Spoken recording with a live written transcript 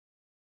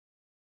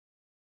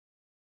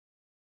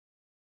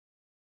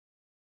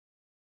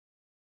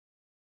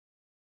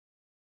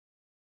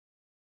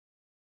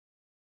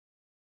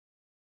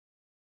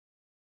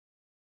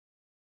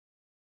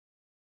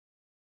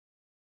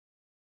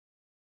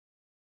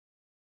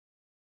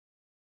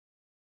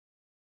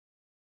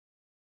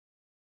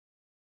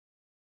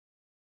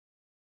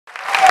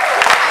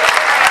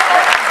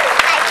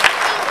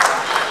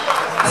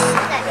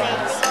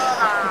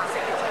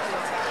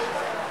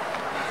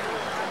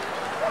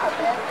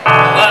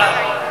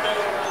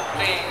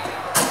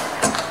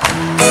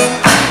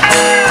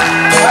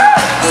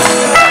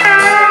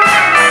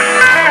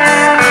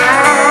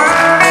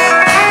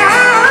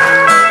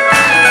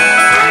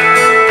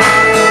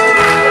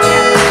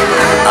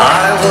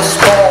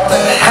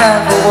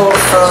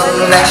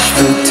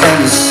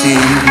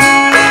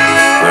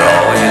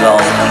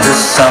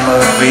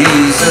summer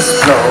breezes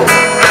blow.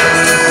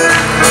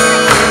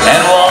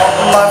 And all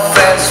my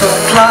friends were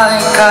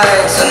flying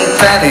kites and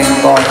planting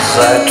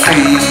bonsai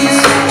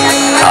trees.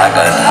 I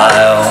got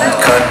high on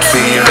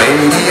country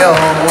radio.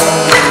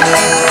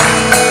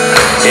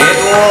 It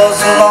was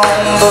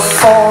long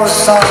before a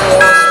song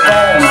was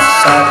born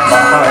inside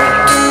my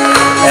heart,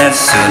 and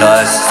soon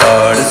I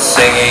started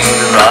singing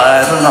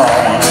right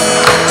along.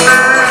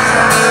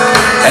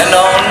 And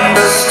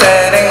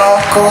understanding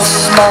Uncle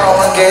Small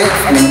gave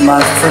me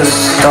my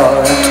first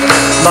start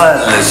by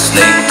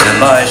listening to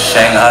my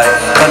Shanghai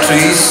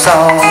country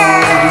songs.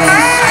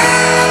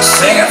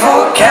 Singing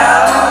for a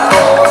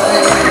cowboy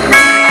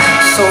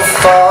so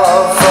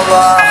far from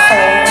my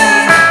home.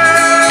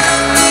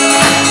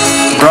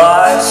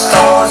 Bright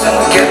stars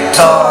and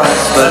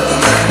guitars, but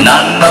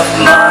none of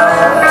my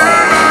own.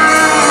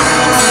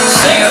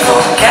 Singing for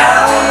a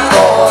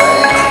cowboy,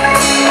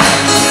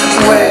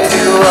 where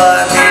do I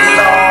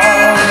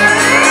belong?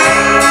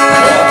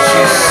 Won't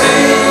you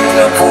sing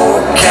a poor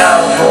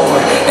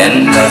cowboy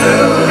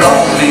another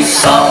lonely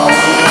song?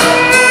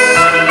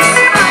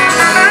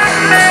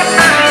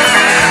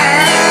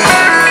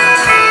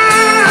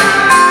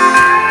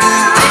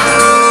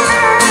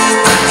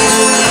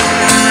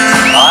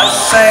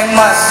 Sang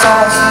my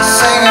songs in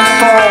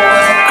Singapore,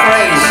 and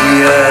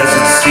crazy as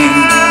it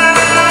seemed,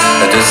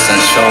 a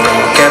distant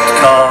shore kept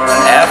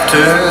calling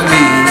after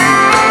me.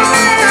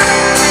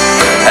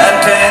 And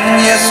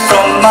 10 years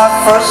from my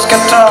first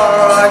guitar,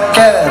 I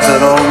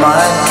gathered all my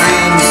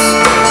dreams.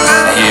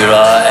 Here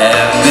I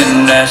am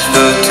in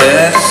Nashville,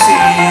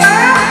 Tennessee,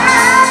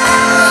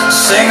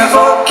 singing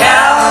for a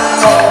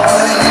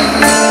cowboy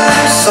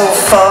so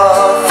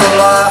far from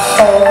my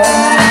home.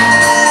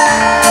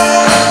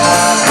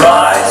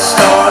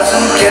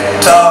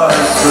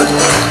 Guitars, but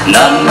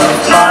none of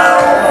my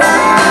own.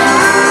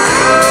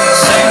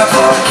 Singing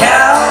for a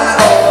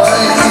cowboy,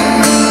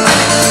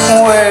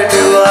 where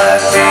do I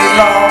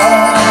belong?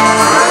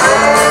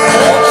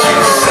 Won't you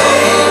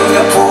sing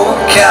a poor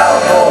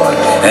cowboy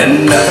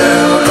another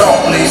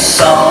lonely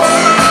song?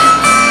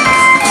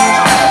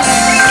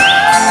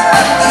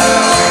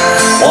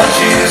 Won't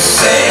you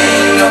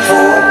sing a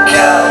poor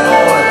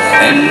cowboy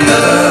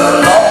another